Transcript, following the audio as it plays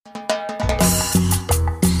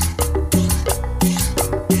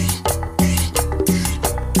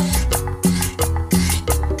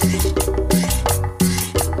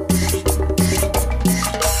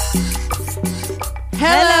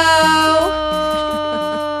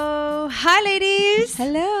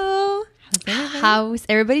Hello. How's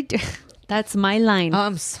everybody doing? That's my line. Oh,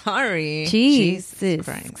 I'm sorry. Jesus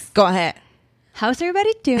Christ. Go ahead. How's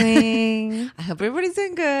everybody doing? I hope everybody's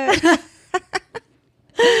doing good.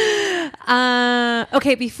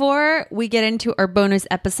 Okay, before we get into our bonus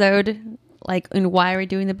episode, like, and why we're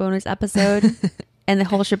doing the bonus episode and the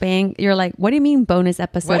whole shebang, you're like, what do you mean bonus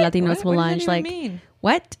episode? Latinos will launch. Like, mean?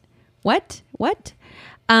 What?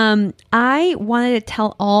 I wanted to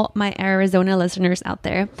tell all my Arizona listeners out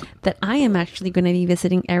there that I am actually going to be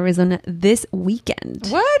visiting Arizona this weekend.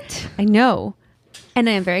 What? I know. And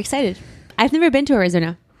I am very excited. I've never been to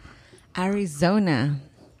Arizona. Arizona.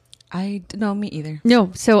 I don't know, me either.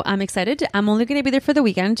 No, so I'm excited. I'm only going to be there for the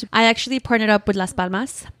weekend. I actually partnered up with Las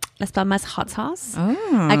Palmas hot sauce. Oh.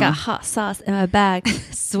 I got hot sauce in my bag.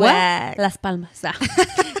 Swag. Las Palmas.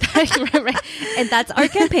 right. And that's our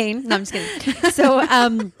campaign. No, I'm just kidding. So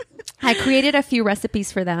I created a few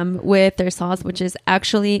recipes for them with their sauce, which is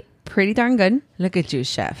actually pretty darn good. Look at you,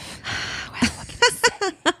 chef.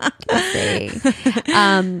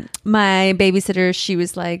 My babysitter, she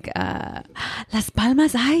was like, Las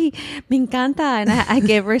Palmas, ay, me encanta. And I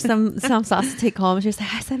gave her some sauce to take home. She was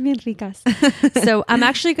like, ay, están bien ricas. So I'm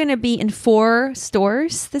actually going to be in 4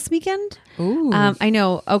 stores this weekend. Ooh. I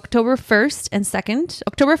know, October 1st and 2nd.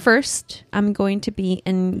 October 1st, I'm going to be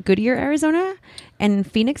in Goodyear, Arizona, and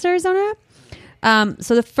Phoenix, Arizona.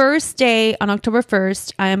 So the first day on October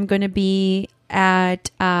 1st, I am going to be at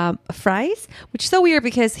Fry's, which is so weird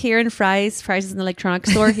because here in Fry's is an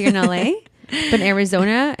electronics store here in LA, but in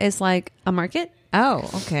Arizona is like a market. Oh,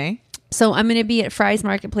 okay. So I'm going to be at Fry's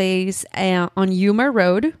Marketplace on Yuma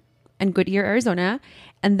Road in Goodyear, Arizona,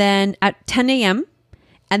 and then at 10 a.m.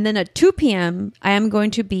 and then at 2 p.m. I am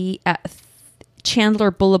going to be at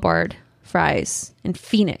Chandler Boulevard Fry's in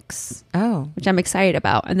Phoenix. Oh, which I'm excited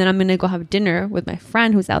about. And then I'm going to go have dinner with my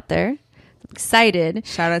friend who's out there. I'm excited.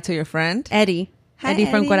 Shout out to your friend. Eddie. Hi, Eddie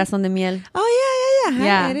from Eddie. Corazón de Miel. Oh, yeah. Hi,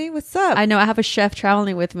 Yeah. Eddie. What's up? I know I have a chef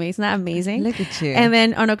traveling with me. Isn't that amazing? Look at you. And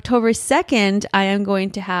then on October 2nd, I am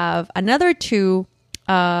going to have another 2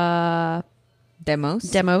 demos.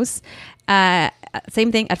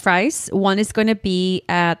 Same thing at Fry's. One is going to be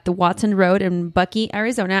at the Watson Road in Bucky,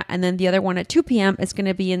 Arizona. And then the other one at 2 p.m. is going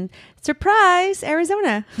to be in Surprise,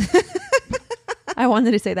 Arizona. I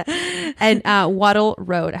wanted to say that. And Wattle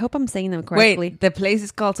Road. I hope I'm saying them correctly. Wait, the place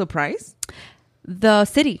is called Surprise? The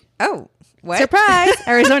city. Oh, what? Surprise,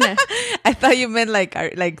 Arizona. I thought you meant like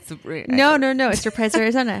No. It's Surprise,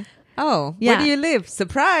 Arizona. Oh, Yeah. Where do you live?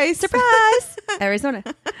 Surprise. Arizona.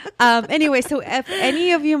 Anyway, so if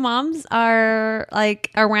any of you moms are like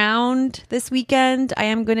around this weekend, I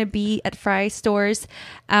am going to be at Fry stores.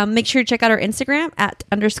 Make sure to check out our Instagram at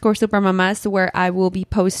 _supermamas, where I will be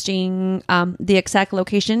posting the exact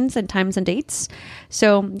locations and times and dates.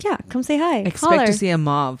 So yeah, come say hi. Expect Holler. to see a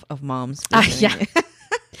mob of moms. Yeah.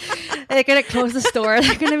 They're going to close the store.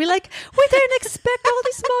 They're going to be like, we didn't expect all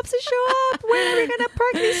these moms to show up. Where are we going to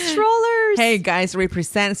park these strollers? Hey guys,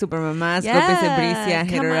 represent Supermamas. Yeah. Go visit Bricia,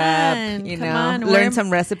 hit her up. You know, learn some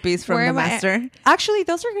recipes from the master. Actually,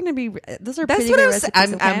 those are going to be. Those are That's pretty what good I'm recipes.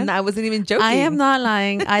 saying. Okay? I wasn't even joking. I am not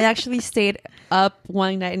lying. I actually stayed up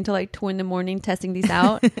one night until like 2 a.m. testing these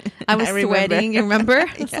out. I was sweating. You remember?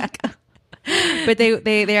 I was like, but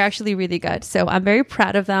they're actually really good. So I'm very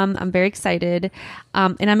proud of them. I'm very excited.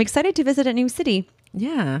 And I'm excited to visit a new city.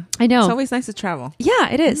 Yeah. I know. It's always nice to travel. Yeah,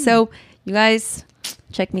 it is. So you guys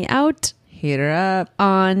check me out Hit her up.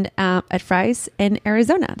 on at Fry's in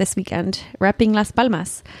Arizona this weekend, repping Las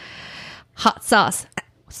Palmas. Hot sauce.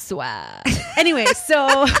 Swag. Anyway,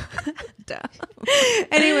 so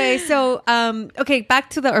okay, back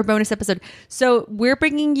to our bonus episode. So we're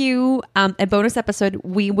bringing you a bonus episode.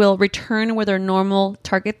 We will return with our normal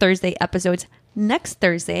Target Thursday episodes next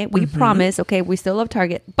Thursday. We promise. Okay, we still love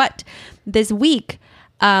Target, but this week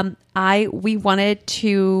we wanted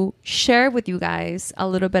to share with you guys a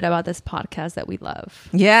little bit about this podcast that we love.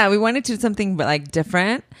 Yeah, we wanted to do something like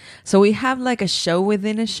different. So we have like a show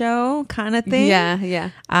within a show kind of thing.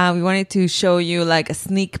 Yeah. We wanted to show you like a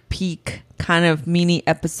sneak peek kind of mini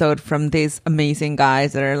episode from these amazing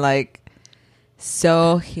guys that are like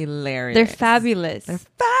so hilarious. They're fabulous. They're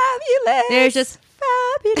fabulous. They're just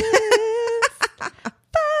fabulous.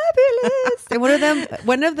 Fabulous. And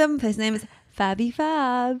one of them, his name is Fabi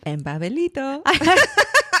Fab. And Babelito.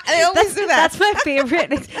 I always do that. That's my favorite.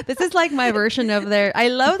 This is like my version of their. I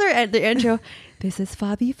love their intro. This is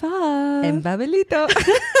Fabi Fab. And Babelito.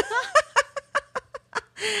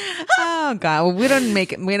 Oh God, well, we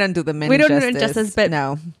don't do the men We don't justice. do it justice, but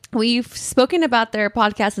no. We've spoken about their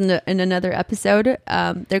podcast in another episode.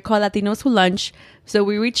 They're called Latinos Who Lunch. So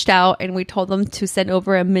we reached out and we told them to send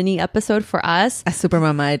over a mini episode for us. A Super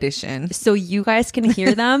Mama edition. So you guys can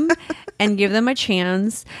hear them and give them a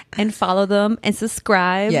chance and follow them and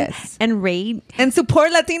subscribe. Yes. And rate. And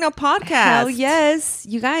support Latino podcast. Hell yes.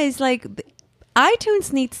 You guys, like,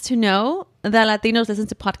 iTunes needs to know that Latinos listen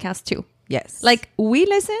to podcasts too. Yes. Like, we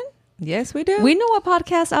listen. Yes, we do. We know what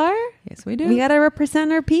podcasts are. Yes, we do. We got to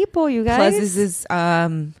represent our people, you guys. Plus, this is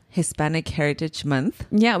Hispanic Heritage Month.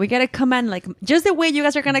 Yeah, we gotta come in like just the way you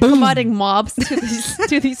guys are gonna come out in mobs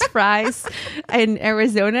to these fries in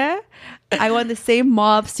Arizona. I want the same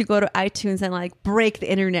mobs to go to iTunes and like break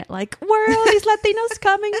the internet. Like, where are all these Latinos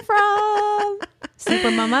coming from?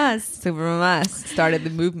 Super Mamas. Super Mamas started the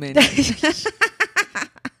movement.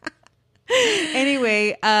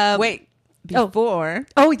 Anyway, wait. Before.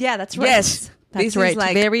 Oh yeah, that's right. Yes. That's This right. is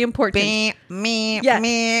like Very important.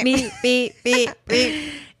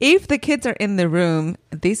 If the kids are in the room,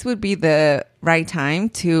 this would be the right time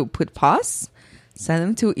to put pause, send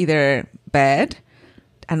them to either bed,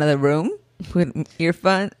 another room, put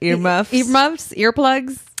earmuffs,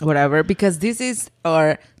 earplugs, whatever, because this is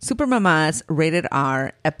our Super Mamas rated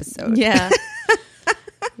R episode. Yeah.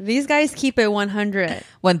 These guys keep it 100.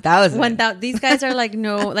 1,000. These guys are like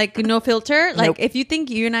no filter. Like, Nope. if you think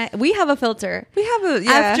you and I, we have a filter. We have a,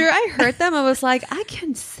 yeah. After I heard them, I was like, I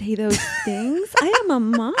can say those things. I am a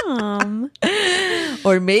mom.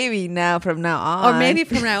 Or maybe from now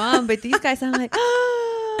on. But these guys, I'm like,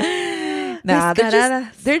 nah,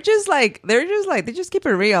 they just keep it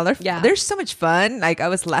real. They're so much fun. Like, I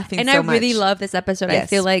was laughing and so I much. really love this episode. Yes. I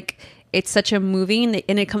feel like it's such a moving,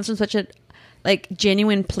 and it comes from such a like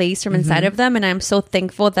genuine place from inside of them, and I'm so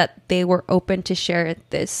thankful that they were open to share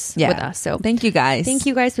this with us. So thank you guys.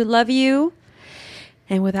 We love you.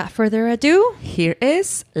 And without further ado, here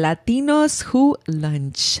is Latinos Who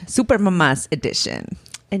Lunch, Super Mamas edition.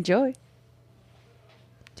 enjoy.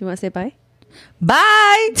 Do you want to say bye?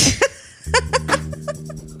 Bye.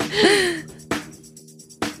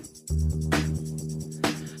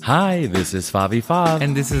 Hi, this is Favi Fav.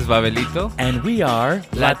 And this is Babelito. And we are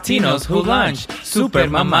Latinos Who Lunch, Super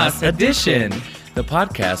Mamas Edition. The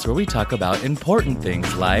podcast where we talk about important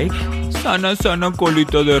things like Sana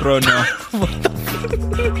colito de rana.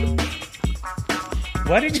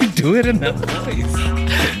 Why did you do it in that voice?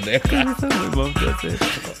 Pendeja. Mi mom does it.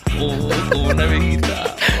 Oh, como una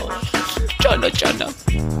viejita. Chana.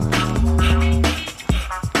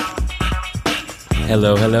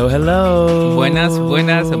 Hello. Buenas.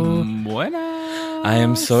 I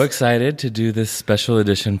am so excited to do this special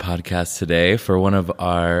edition podcast today for one of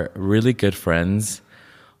our really good friends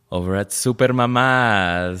over at Super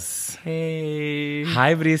Mamas. Hey.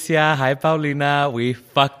 Hi, Bricia. Hi, Paulina. We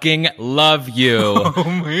fucking love you. Oh,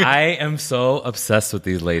 man. I am so obsessed with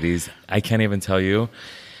these ladies. I can't even tell you.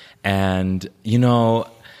 And, you know,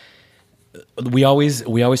 we always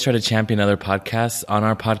try to champion other podcasts on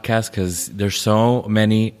our podcast because there's so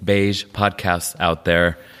many beige podcasts out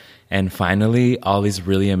there. And finally, all these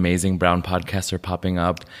really amazing brown podcasts are popping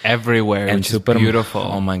up Everywhere, and which is beautiful.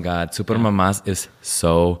 Oh my God, Super Mamas is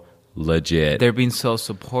so legit. They're being so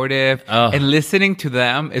supportive. And listening to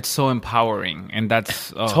them, it's so empowering. And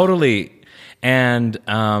that's... Totally. And,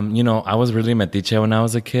 you know, I was really metiche when I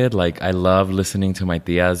was a kid. Like, I love listening to my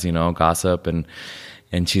tias, you know, gossip and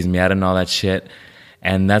chismear and all that shit.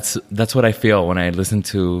 And that's what I feel when I listen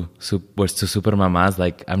to Super Mamas.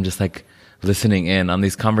 Like, I'm just like listening in on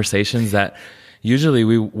these conversations that usually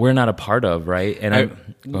we're not a part of, right? And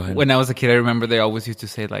go ahead. When I was a kid, I remember they always used to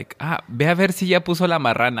say like, ve a ver si ya puso la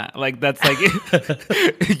marrana. Like, that's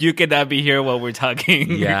like, you cannot be here while we're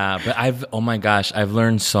talking. Yeah, but I've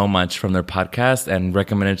learned so much from their podcast and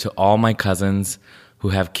recommended to all my cousins who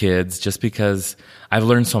have kids, just because I've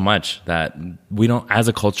learned so much that we don't, as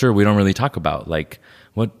a culture, we don't really talk about. Like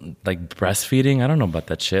breastfeeding. I don't know about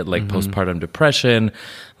that shit. Like postpartum depression,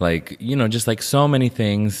 like, you know, just like so many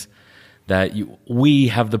things that we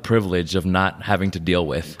have the privilege of not having to deal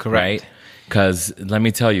with. Correct. Right? Because let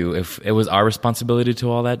me tell you, if it was our responsibility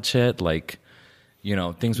to all that shit, like, you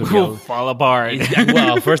know, things would We'll fall apart.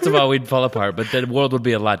 well, first of all, we'd fall apart, but the world would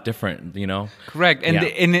be a lot different, you know? Correct. And,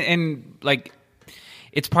 Yeah. and like,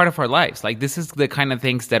 it's part of our lives. Like, this is the kind of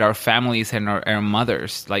things that our families and our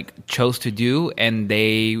mothers like chose to do, and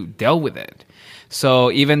they dealt with it.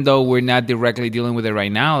 So even though we're not directly dealing with it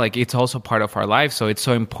right now, like, it's also part of our life. So it's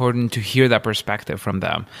so important to hear that perspective from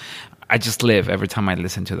them. I just live every time I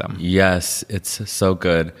listen to them. Yes, it's so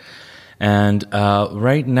good. And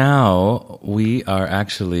right now, we are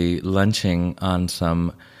actually lunching on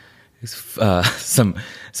some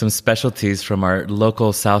specialties from our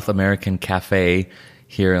local South American cafe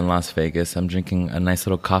here in Las Vegas. I'm drinking a nice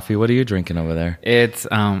little coffee. What are you drinking over there? It's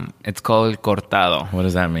called cortado. What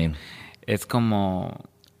does that mean? It's como...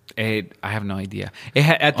 I have no idea.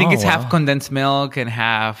 I think it's half condensed milk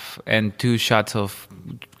and 2 shots of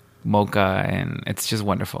mocha, and it's just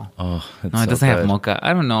wonderful. Oh, it's no, it so doesn't have good. mocha.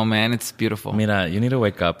 I don't know, man. It's beautiful. Mira, you need to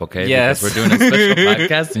wake up, okay? Yes. Because we're doing a special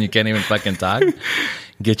podcast and you can't even fucking talk.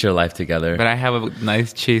 Get your life together. But I have a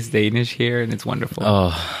nice cheese Danish here, and it's wonderful.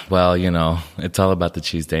 Oh, well, you know, it's all about the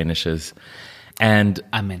cheese Danishes. And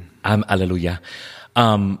Amen. Alleluia.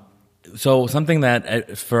 So something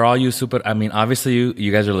that for all you obviously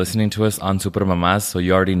you guys are listening to us on Super Mamás, so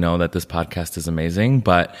you already know that this podcast is amazing.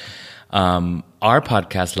 But our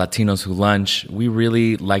podcast, Latinos Who Lunch, we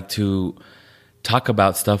really like to talk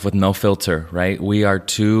about stuff with no filter, right? We are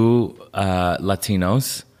 2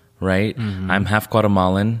 Latinos, right? Mm-hmm. I'm half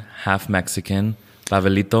Guatemalan, half Mexican.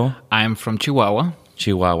 Pavelito, I'm from Chihuahua.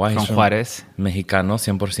 Chihuahua. From Juárez. Mexicano,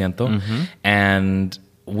 100%. And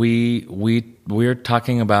we're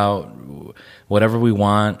talking about whatever we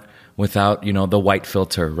want without, the white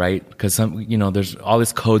filter, right? Because there's all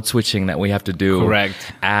this code switching that we have to do.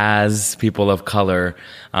 Correct. As people of color.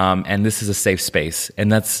 And this is a safe space. And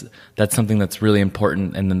that's something that's really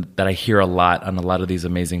important and that I hear a lot on a lot of these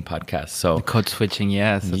amazing podcasts. So Code switching,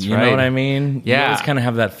 yes, that's you right. know what I mean? Yeah. You always kind of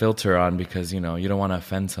have that filter on because, you don't want to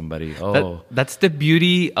offend somebody. That's the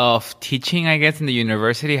beauty of teaching, I guess, in the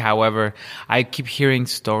university. However, I keep hearing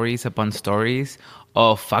stories upon stories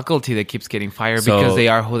of faculty that keeps getting fired because they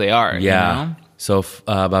are who they are. Yeah. You know? So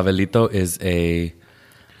Pavelito is a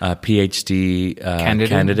PhD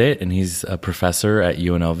candidate, and he's a professor at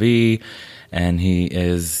UNLV, and he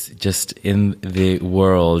is just in the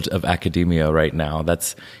world of academia right now.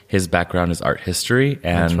 That's his background is art history,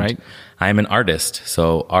 and That's right. I'm an artist.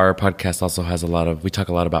 So our podcast also has we talk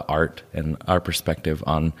a lot about art and our perspective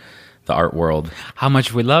on the art world. How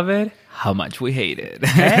much we love it, how much we hate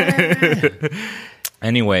it.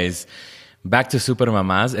 Anyways, back to Super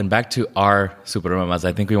Mamás and back to our Super Mamás.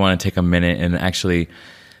 I think we want to take a minute and actually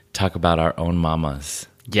talk about our own mamas.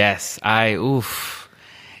 Yes,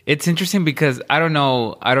 It's interesting because I don't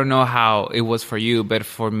know how it was for you, but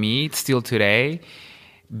for me, still today,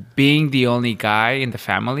 being the only guy in the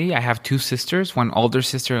family, I have 2 sisters, one older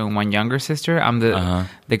sister and one younger sister. I'm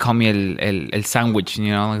they call me el sandwich,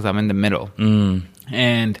 like I'm in the middle.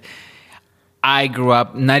 And I grew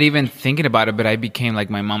up not even thinking about it, but I became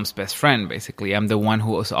like my mom's best friend, basically. I'm the one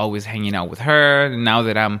who was always hanging out with her. And now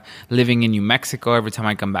that I'm living in New Mexico, every time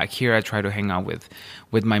I come back here, I try to hang out with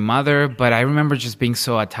my mother. But I remember just being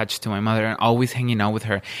so attached to my mother and always hanging out with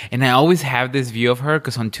her. And I always have this view of her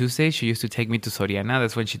because on Tuesdays, she used to take me to Soriana.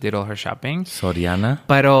 That's when she did all her shopping. Soriana?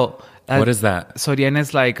 Pero what is that? Soriana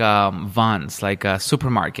is like Vons, like a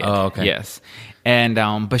supermarket. Oh, okay. Yes. And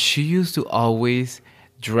but she used to always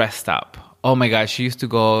dress up. Oh my gosh, she used to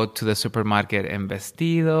go to the supermarket en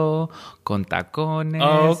vestido, con tacones,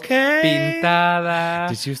 pintada.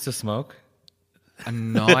 Did she used to smoke?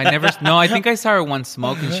 No, I never. No, I think I saw her once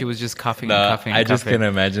smoke and she was just coughing and coughing. I just can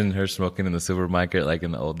imagine her smoking in the supermarket like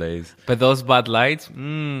in the old days. But those Bud Lights,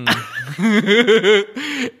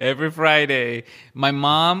 every Friday. My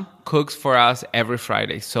mom cooks for us every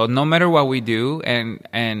Friday. So no matter what we do, and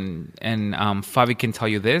Fabi can tell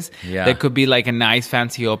you this, there could be like a nice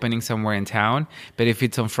fancy opening somewhere in town. But if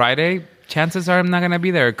it's on Friday, chances are I'm not going to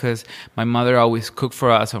be there because my mother always cooked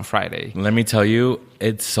for us on Friday. Let me tell you,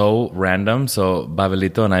 it's so random. So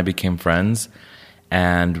Pavelito and I became friends.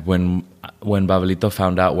 And when Pavelito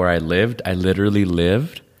found out where I lived, I literally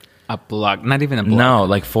lived a block, not even a block. No,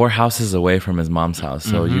 like 4 houses away from his mom's house.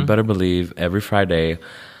 So you better believe every Friday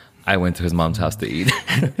I went to his mom's house to eat.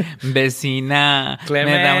 Vecina, me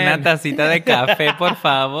da una tacita de café, por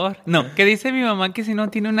favor. No, que dice mi mamá que si no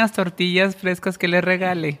tiene unas tortillas frescas que le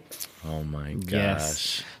regale. Oh my gosh.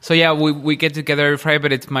 Yes. So yeah, we get together every Friday,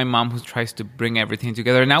 but it's my mom who tries to bring everything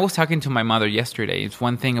together. And I was talking to my mother yesterday. It's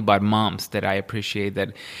one thing about moms that I appreciate,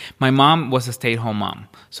 that my mom was a stay-at-home mom.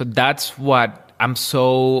 So that's what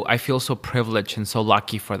I feel so privileged and so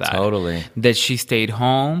lucky for that. Totally. That she stayed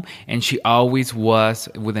home and she always was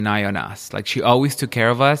with an eye on us. Like she always took care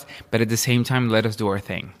of us, but at the same time let us do our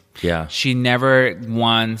thing. Yeah. She never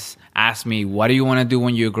once asked me, what do you want to do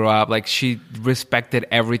when you grow up? Like she respected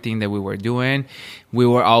everything that we were doing. We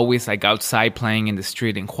were always like outside playing in the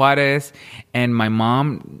street in Juárez. And my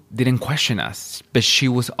mom didn't question us, but she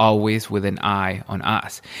was always with an eye on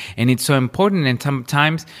us. And it's so important. And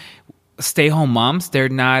sometimes stay-home moms, they're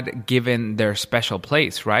not given their special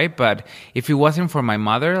place, right? But if it wasn't for my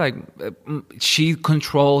mother, like she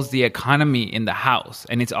controls the economy in the house,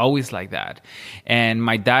 and it's always like that. And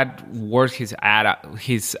my dad works his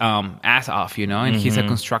ass off, you know, and he's a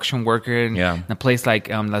construction worker. And a place like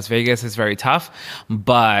Las Vegas is very tough,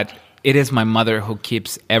 but it is my mother who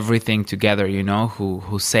keeps everything together, you know,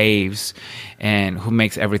 who saves and who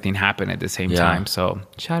makes everything happen at the same time. So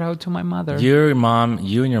shout out to my mother. You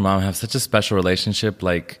and your mom have such a special relationship.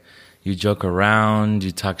 Like, you joke around,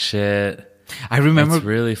 you talk shit. I remember it's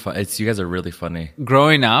really fun. You guys are really funny.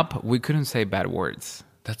 Growing up, we couldn't say bad words.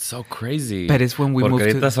 That's so crazy. But it's when we moved to...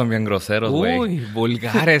 ahorita son bien groseros, güey. Uy,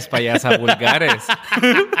 vulgares, payasa, vulgares.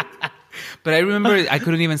 But I remember I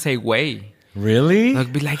couldn't even say güey. Really?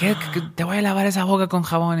 I'd be like, te voy a lavar esa boca con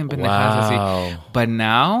jabón and pendejadas así. But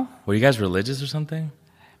now... Were you guys religious or something?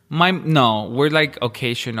 No, we're like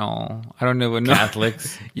occasional. I don't know.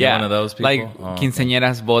 Catholics? Yeah. You're one of those people? Like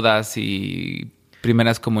quinceañeras, bodas y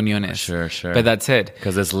primeras comuniones. Sure. But that's it.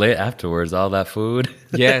 Because it's lit afterwards, all that food.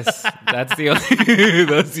 Yes, that's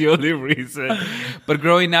the only reason. But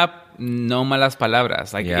growing up, no malas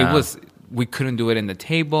palabras. Like it was... We couldn't do it in the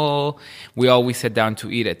table. We always sat down to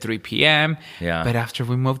eat at 3 p.m. Yeah. But after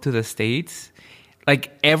we moved to the States,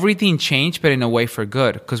 like everything changed, but in a way for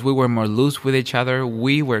good, because we were more loose with each other.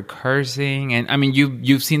 We were cursing, and I mean,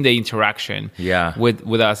 you've seen the interaction.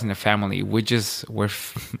 With us in the family. We're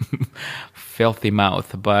filthy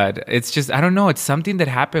mouth, but it's just, I don't know. It's something that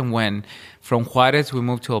happened when from Juarez we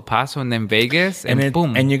moved to El Paso and then Vegas, and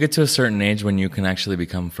boom. And you get to a certain age when you can actually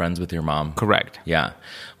become friends with your mom. Correct. Yeah.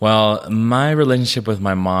 Well, my relationship with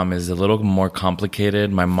my mom is a little more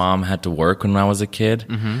complicated. My mom had to work when I was a kid,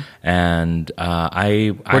 and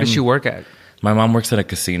Where does she work at? My mom works at a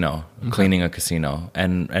casino, cleaning a casino,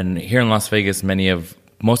 and here in Las Vegas,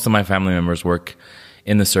 most of my family members work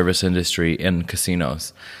in the service industry in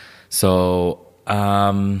casinos. So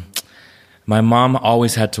my mom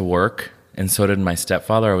always had to work, and so did my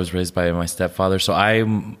stepfather. I was raised by my stepfather, so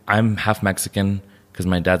I'm half Mexican because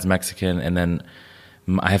my dad's Mexican, and then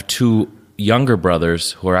I have two younger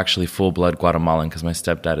brothers who are actually full-blood Guatemalan because my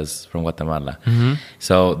stepdad is from Guatemala.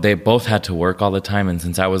 So they both had to work all the time, and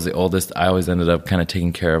since I was the oldest, I always ended up kind of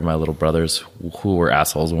taking care of my little brothers who were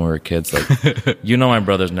assholes when we were kids. Like, you know, my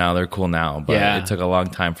brothers now, they're cool now, but it took a long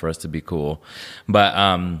time for us to be cool. But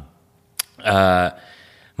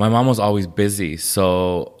my mom was always busy,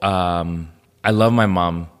 so I love my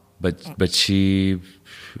mom, but she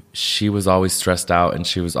was always stressed out, and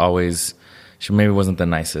she maybe wasn't the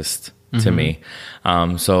nicest to me.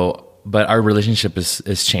 But our relationship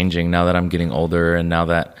is changing now that I'm getting older, and now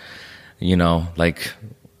that, you know, like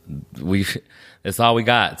it's all we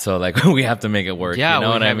got. So like we have to make it work. Yeah, you know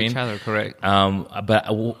we what have I mean? each other, correct. But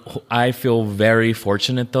I feel very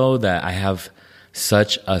fortunate though that I have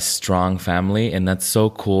such a strong family, and that's so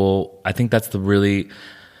cool. I think that's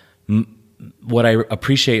what I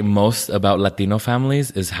appreciate most about Latino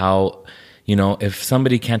families is how, you know, if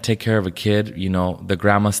somebody can't take care of a kid, you know, the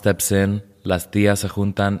grandma steps in, las tías se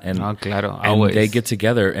juntan, and they get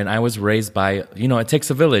together. And I was raised by, you know, it takes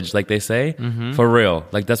a village, like they say, for real.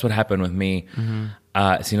 Like that's what happened with me.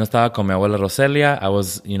 Si no estaba con mi abuela Roselia, I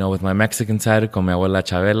was, you know, with my Mexican side, con mi abuela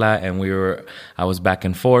Chabela, and I was back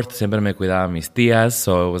and forth. Siempre me cuidaba mis tías.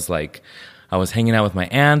 So it was like, I was hanging out with my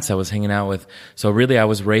aunts. So really I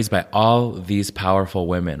was raised by all these powerful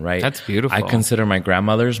women, right? That's beautiful. I consider my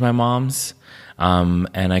grandmothers my moms.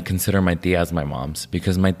 And I consider my tias my moms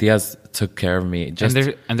because my tias took care of me.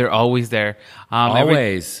 And they're always there.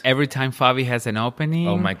 Always. Every time Fabi has an opening.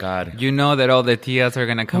 Oh my God. You know that all the tias are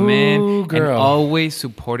going to come in. Girl. And always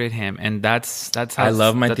supported him. And that's how I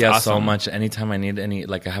love my tias awesome. so much. Anytime I need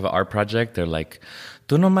like I have an art project, they're like,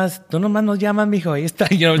 Tú nomás nos llamas, mijo. Ahí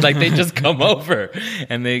está. You know, like they just come over.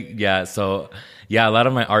 And a lot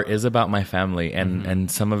of my art is about my family,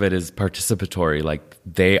 and some of it is participatory. Like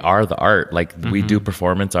they are the art. Like we do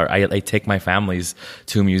performance art. I take my families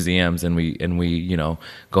to museums, and we you know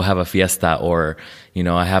go have a fiesta, or you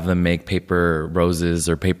know I have them make paper roses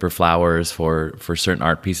or paper flowers for certain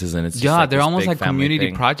art pieces, and it's just like they're this almost big like community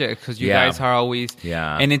thing. projects because you guys are always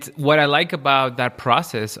And it's what I like about that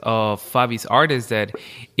process of Fabi's art is that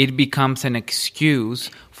it becomes an excuse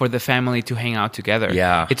for the family to hang out together.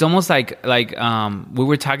 Yeah. It's almost like we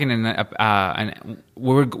were talking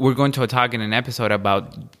we're going to talk in an episode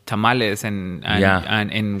about tamales and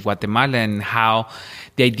in Guatemala, and how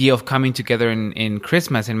the idea of coming together in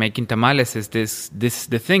Christmas and making tamales is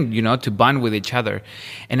the thing, you know, to bond with each other.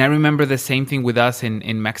 And I remember the same thing with us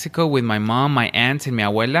in Mexico, with my mom, my aunts, and mi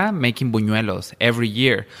abuela making buñuelos every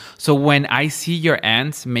year. So when I see your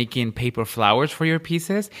aunts making paper flowers for your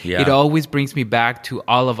pieces, it always brings me back to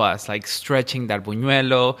all of us, like stretching that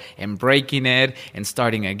buñuelo and breaking it and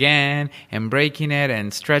starting again and breaking it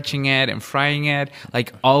and stretching it and frying it.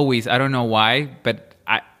 Like always, I don't know why, but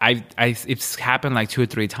it's happened like 2 or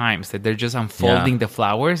 3 times that they're just unfolding the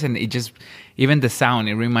flowers, and it just, even the sound,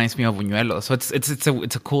 it reminds me of buñuelos. So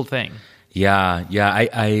it's a cool thing. Yeah.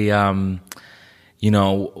 I you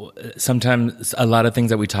know, sometimes a lot of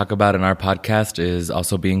things that we talk about in our podcast is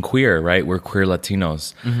also being queer, right? We're queer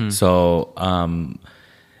Latinos. So,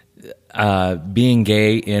 being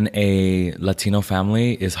gay in a Latino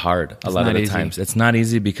family is hard a lot of the times. It's not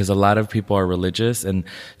easy because a lot of people are religious, and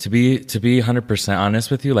to be 100%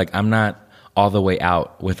 honest with you, like, I'm not all the way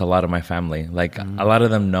out with a lot of my family. Like, a lot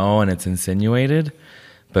of them know, and it's insinuated,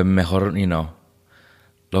 but mejor, you know,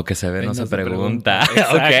 lo que se ve no se pregunta.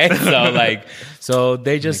 Okay, so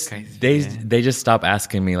they just stop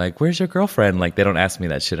asking me, like, where's your girlfriend? Like, they don't ask me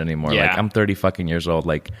that shit anymore. Like, I'm 30 fucking years old.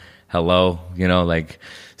 Like, hello, you know, like,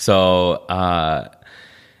 so oh,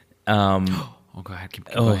 go ahead, keep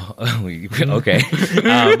going. Okay.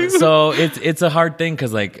 So it's a hard thing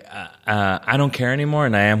because, like, I don't care anymore,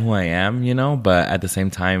 and I am who I am, you know. But at the same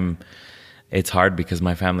time, it's hard because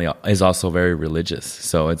my family is also very religious.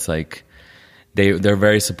 So it's like they're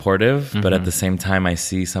very supportive, but at the same time, I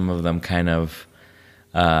see some of them kind of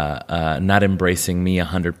not embracing me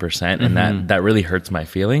 100%, and that really hurts my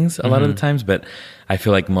feelings a lot of the times. But I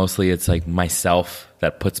feel like mostly it's like myself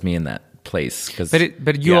that puts me in that place.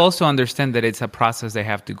 But you also understand that it's a process they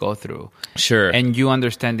have to go through. Sure. And you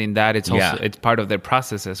understanding that it's also it's part of their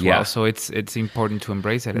process as well. So it's important to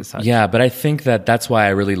embrace it as such. Yeah, but I think that's why I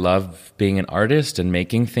really love being an artist and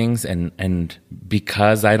making things, and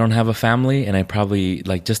because I don't have a family, and I probably,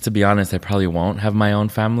 like, just to be honest, I probably won't have my own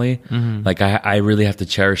family. Like, I really have to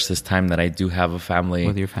cherish this time that I do have a family.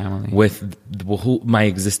 With your family. With my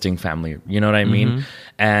existing family. You know what I mean?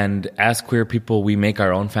 And as queer people, we make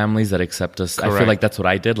our own families that accept us. Correct. I feel like that's what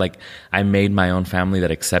I did. Like, I made my own family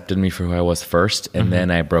that accepted me for who I was first, and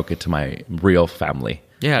then I broke it to my real family.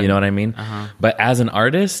 Yeah. You know what I mean? But as an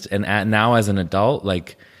artist and now as an adult,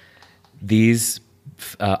 like, these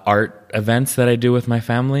art events that I do with my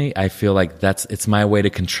family, I feel like it's my way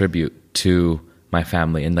to contribute to my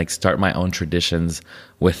family and, like, start my own traditions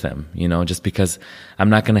with them, you know, just because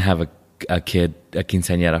I'm not going to have a kid, a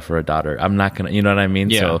quinceañera for a daughter. I'm not going to, you know what I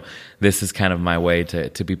mean? Yeah. So this is kind of my way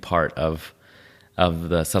to be part of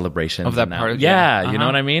the celebration of that part. You know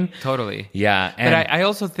what I mean? Totally. Yeah. And but I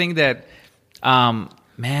also think that,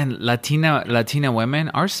 man, Latina women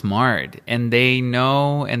are smart, and they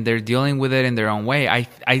know, and they're dealing with it in their own way.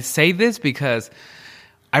 I say this because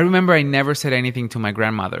I remember I never said anything to my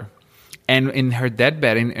grandmother. And in her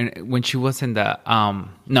deathbed, when she was in the,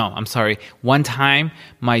 one time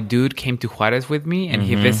my dude came to Juarez with me, and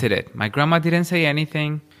he visited. My grandma didn't say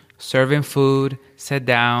anything, serving food, sat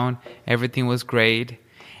down, everything was great.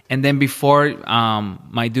 And then before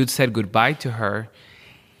my dude said goodbye to her,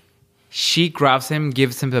 she grabs him,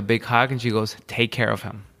 gives him a big hug, and she goes, "Take care of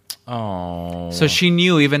him." Oh. So she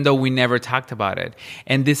knew, even though we never talked about it.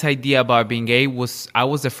 And this idea about being gay I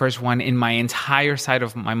was the first one in my entire side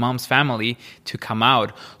of my mom's family to come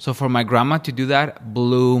out. So for my grandma to do that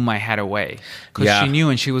blew my head away. Because she knew,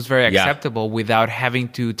 and she was very acceptable without having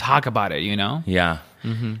to talk about it, you know? Yeah.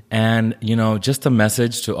 And, you know, just a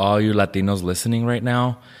message to all you Latinos listening right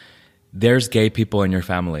now. There's gay people in your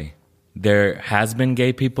family. There has been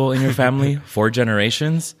gay people in your family for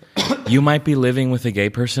generations. You might be living with a gay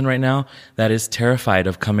person right now that is terrified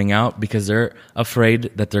of coming out because they're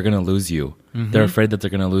afraid that they're going to lose you. They're afraid that they're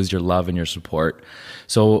going to lose your love and your support.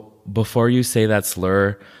 So before you say that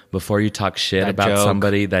slur, before you talk shit about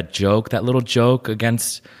somebody, that little joke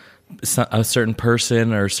against a certain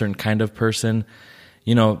person or a certain kind of person,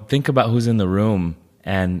 you know, think about who's in the room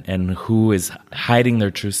and who is hiding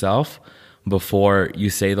their true self before you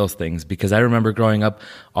say those things. Because I remember growing up,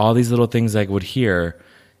 all these little things I would hear,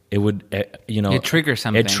 it would, you know, it triggers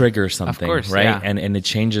something. Of course, right? Yeah. And it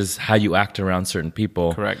changes how you act around certain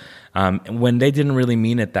people. Correct. When they didn't really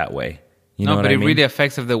mean it that way. You know what I mean? But it really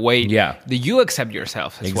affects the way that you accept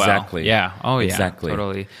yourself as well. Exactly. Yeah. Oh, yeah. Exactly.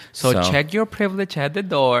 Totally. So check your privilege at the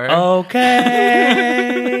door. Okay.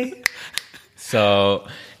 So,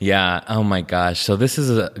 Yeah. Oh my gosh. So this is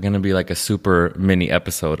going to be like a super mini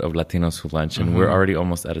episode of Latinos Who Lunch, and we're already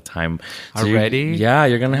almost out of time. So Already?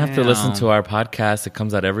 you're going to have to listen Damn. to our podcast. It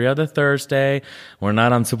comes out every other Thursday. We're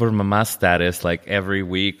not on Super Mama status like every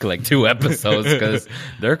week, like 2 episodes, because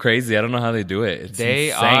they're crazy. I don't know how they do it. It's They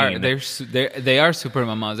insane. they are super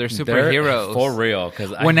mamas. They're They're superheroes. for real.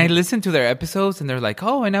 Because When I listen to their episodes and they're like,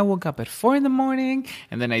 oh, and I woke up at 4 a.m.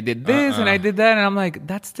 and then I did this and I did that. And I'm like,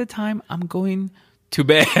 that's the time I'm going to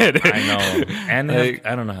bed. I know. And Like,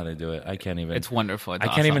 I don't know how they do it. I can't even. it's wonderful. It's I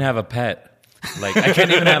can't even awesome. have a pet. Like, I can't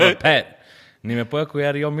even have a pet. Ni me puedo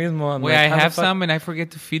cuidar yo mismo. I'm Wait, like, I how the have fuck- some and I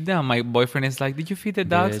forget to feed them. My boyfriend is like, did you feed the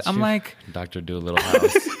dogs? Bitch, I'm you- like, Dr. Doolittle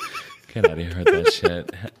house. Get out of here with that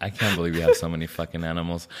shit. I can't believe you have so many fucking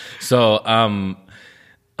animals. So,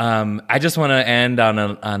 I just want to end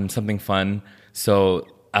on something fun. So,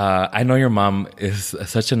 I know your mom is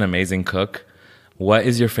such an amazing cook. What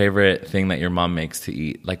is your favorite thing that your mom makes to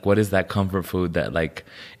eat? Like, what is that comfort food that, like,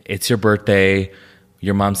 it's your birthday,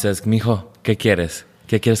 your mom says, mijo, ¿qué quieres?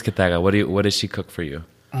 ¿Qué quieres que te haga? What does she cook for you?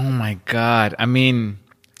 oh my God. I mean,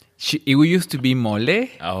 it used to be mole.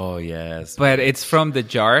 Oh, yes. But it's from the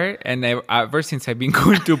jar, and ever since I've been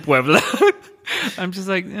going to Puebla, I'm just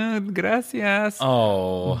like, gracias.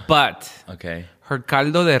 Oh, But okay. her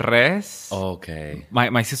caldo de res, Okay.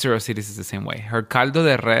 my sister Osiris is the same way. Her caldo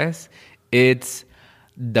de res, it's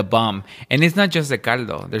the bomb. And it's not just the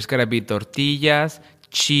caldo. There's got to be tortillas,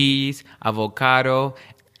 cheese, avocado,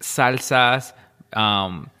 salsas,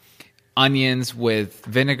 onions with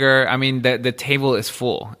vinegar. I mean, the table is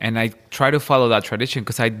full. And I try to follow that tradition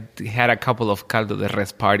because I had a couple of caldo de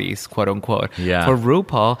res parties, quote unquote, Yeah. for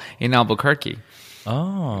RuPaul in Albuquerque.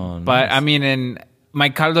 Oh, But nice. I mean, my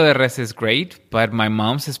caldo de res is great, but my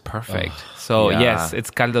mom's is perfect. So yeah. yes,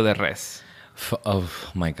 it's caldo de res. Oh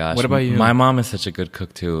my gosh. What about you? My mom is such a good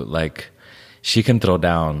cook too. Like, she can throw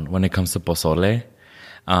down when it comes to pozole.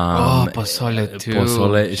 Pozole too.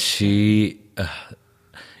 Pozole,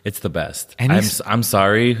 it's the best. And I'm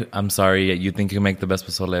sorry. I'm sorry. You think you make the best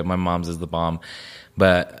pozole? My mom's is the bomb.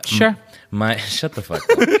 But Sure. Shut the fuck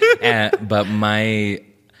up. But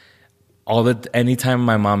anytime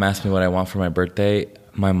my mom asks me what I want for my birthday,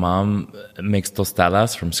 my mom makes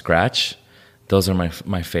tostadas from scratch. Those are my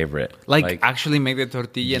favorite. Like actually make the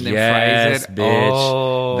tortilla and then Yes, fries it. bitch.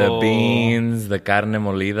 Oh. The beans, the carne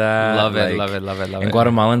molida. Love it, love it, love it, love and it.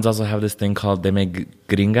 Guatemalans also have this thing called deme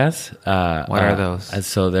gringas. What are those?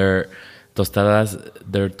 So they're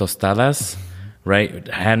tostadas, right?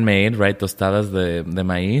 Handmade, right? Tostadas de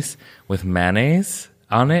maíz with mayonnaise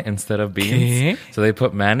on it instead of beans. ¿Qué? So they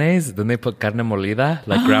put mayonnaise, then they put carne molida,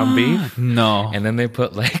 like ground beef. No. And then they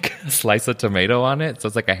put like a slice of tomato on it. So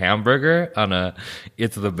it's like a hamburger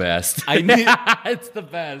it's the best. It's the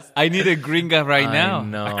best. I need a gringa right now. I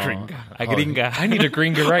know. A gringa. A Oh, gringa. I need a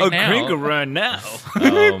gringa right now. A gringa right now.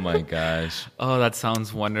 Oh my gosh. Oh, that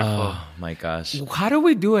sounds wonderful. Oh my gosh. How do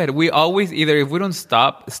we do it? We always either if we don't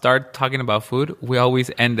start talking about food, we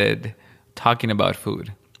always ended talking about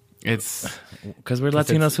food. It's Because we're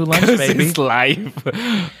Latinos Who Lunch, baby. It's live.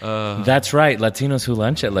 That's right. Latinos Who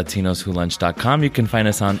Lunch at latinoswholunch.com. You can find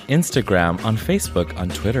us on Instagram, on Facebook, on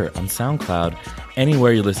Twitter, on SoundCloud,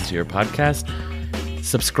 anywhere you listen to your podcast.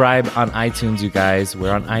 Subscribe on iTunes, you guys.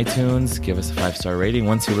 We're on iTunes. Give us a 5-star rating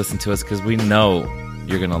once you listen to us because we know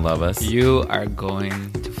you're going to love us. You are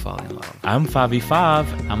going to fall in love. I'm Fabi Fav.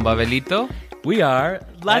 I'm Babelito. We are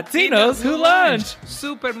Latinos Who Lunch.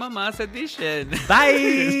 Super Mamas Edition.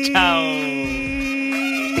 Bye. Ciao.